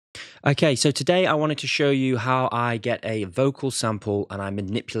Okay, so today I wanted to show you how I get a vocal sample and I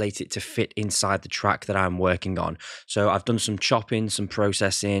manipulate it to fit inside the track that I'm working on. So I've done some chopping, some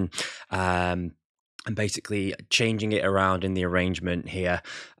processing, and basically changing it around in the arrangement here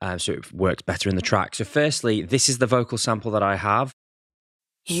so it works better in the track. So firstly, this is the vocal sample that I have.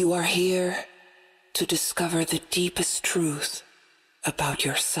 You are here to discover the deepest truth about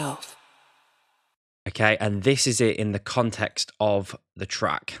yourself. Okay, and this is it in the context of the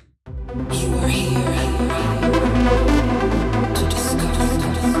track. You are here to discover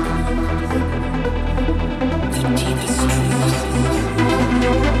the deepest truth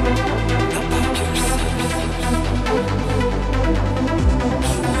about yourself.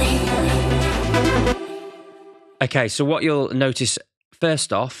 You are here. Okay, so what you'll notice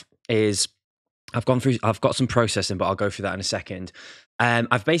first off is I've got some processing, but I'll go through that in a second.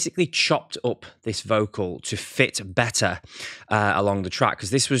 I've basically chopped up this vocal to fit better along the track because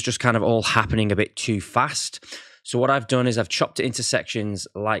this was just kind of all happening a bit too fast. So what I've done is I've chopped it into sections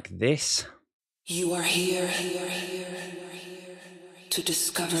like this. You are here to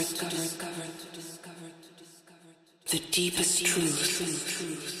discover the deepest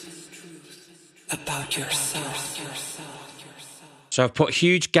truth about yourself. So I've put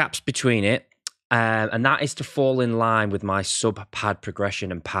huge gaps between it. And that is to fall in line with my sub pad progression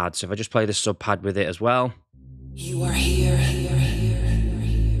and pad. So if I just play the sub pad with it as well. You are here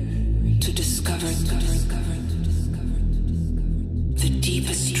to discover the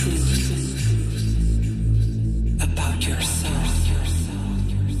deepest truth about yourself.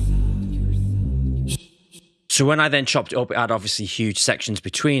 So when I then chopped it up, it had obviously huge sections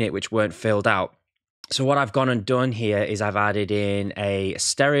between it which weren't filled out. So what I've gone and done here is I've added in a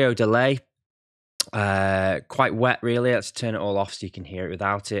stereo delay. Quite wet really. Let's turn it all off so you can hear it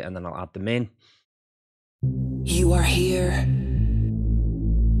without it, and then I'll add them in. You are here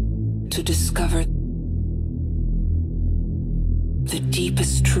to discover the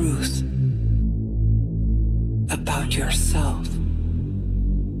deepest truth about yourself.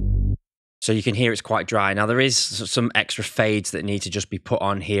 So you can hear it's quite dry. Now there is some extra fades that need to just be put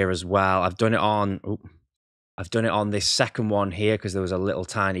on here as well. I've done it on this second one here because there was a little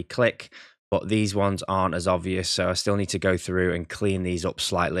tiny click. But these ones aren't as obvious, so I still need to go through and clean these up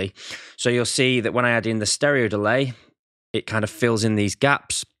slightly. So you'll see that when I add in the stereo delay, it kind of fills in these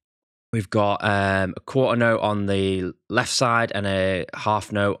gaps. We've got a quarter note on the left side and a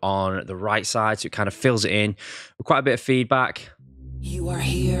half note on the right side, so it kind of fills it in with quite a bit of feedback. You are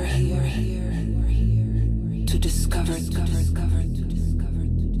here to discover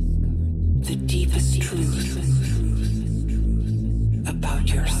the deepest truth about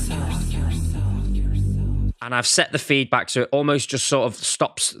yourself. And I've set the feedback so it almost just sort of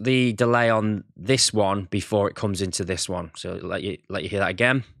stops the delay on this one before it comes into this one. So let you hear that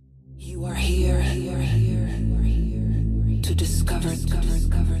again. You are here to discover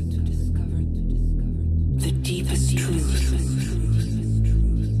the deepest truth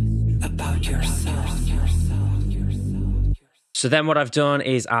about yourself. So then what I've done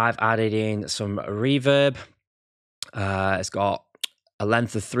is I've added in some reverb. It's got a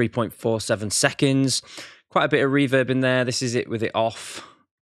length of 3.47 seconds. Quite a bit of reverb in there. This is it with it off.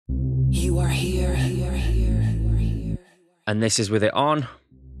 You are here. And this is with it on.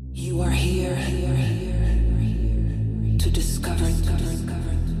 You are here to discover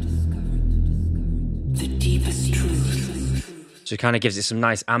the deepest truth. So it kind of gives it some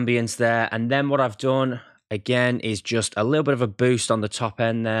nice ambience there. And then what I've done, again, is just a little bit of a boost on the top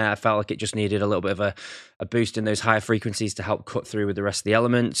end there. I felt like it just needed a little bit of a boost in those higher frequencies to help cut through with the rest of the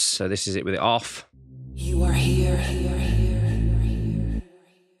elements. So this is it with it off. You are here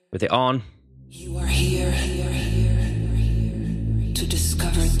with it on. You are here to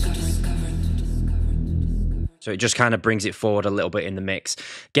discover. So it just kind of brings it forward a little bit in the mix.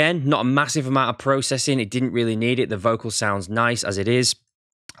 Again, not a massive amount of processing. It didn't really need it. The vocal sounds nice as it is.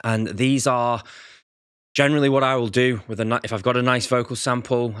 And these are generally what I will do with if I've got a nice vocal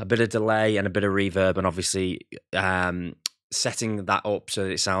sample, a bit of delay and a bit of reverb, and obviously setting that up so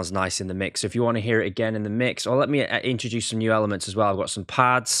that it sounds nice in the mix. So if you want to hear it again in the mix, or let me introduce some new elements as well. I've got some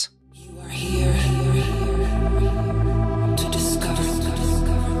pads. You are here to discover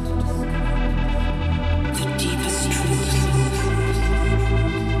the deepest truth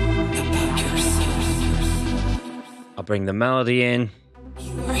about yourself. I'll bring the melody in.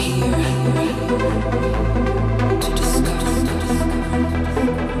 You are here to discover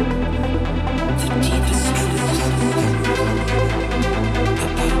the deepest truth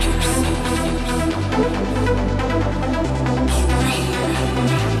about yourself. You are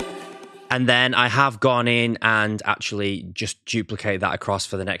here And then I have gone in and actually just duplicate that across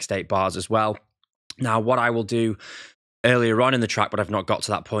for the next 8 bars as well. Now, what I will do earlier on in the track, but I've not got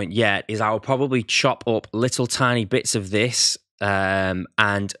to that point yet, is I will probably chop up little tiny bits of this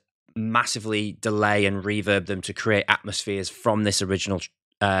and massively delay and reverb them to create atmospheres from this original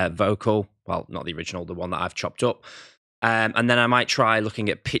vocal. Well, not the original, the one that I've chopped up. And then I might try looking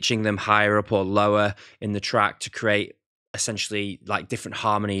at pitching them higher up or lower in the track to create essentially like different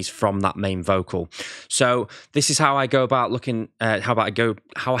harmonies from that main vocal. So this is how I go about looking how I go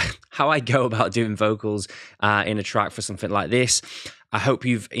about doing vocals in a track for something like this. I hope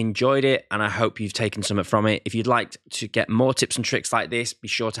you've enjoyed it and I hope you've taken something from it. If you'd like to get more tips and tricks like this, be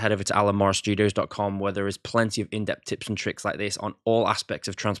sure to head over to allanmorrowstudios.com, where there is plenty of in-depth tips and tricks like this on all aspects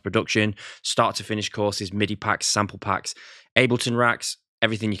of trance production, start to finish courses, MIDI packs, sample packs, Ableton racks,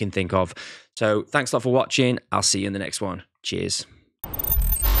 everything you can think of. So thanks a lot for watching. I'll see you in the next one. Cheers.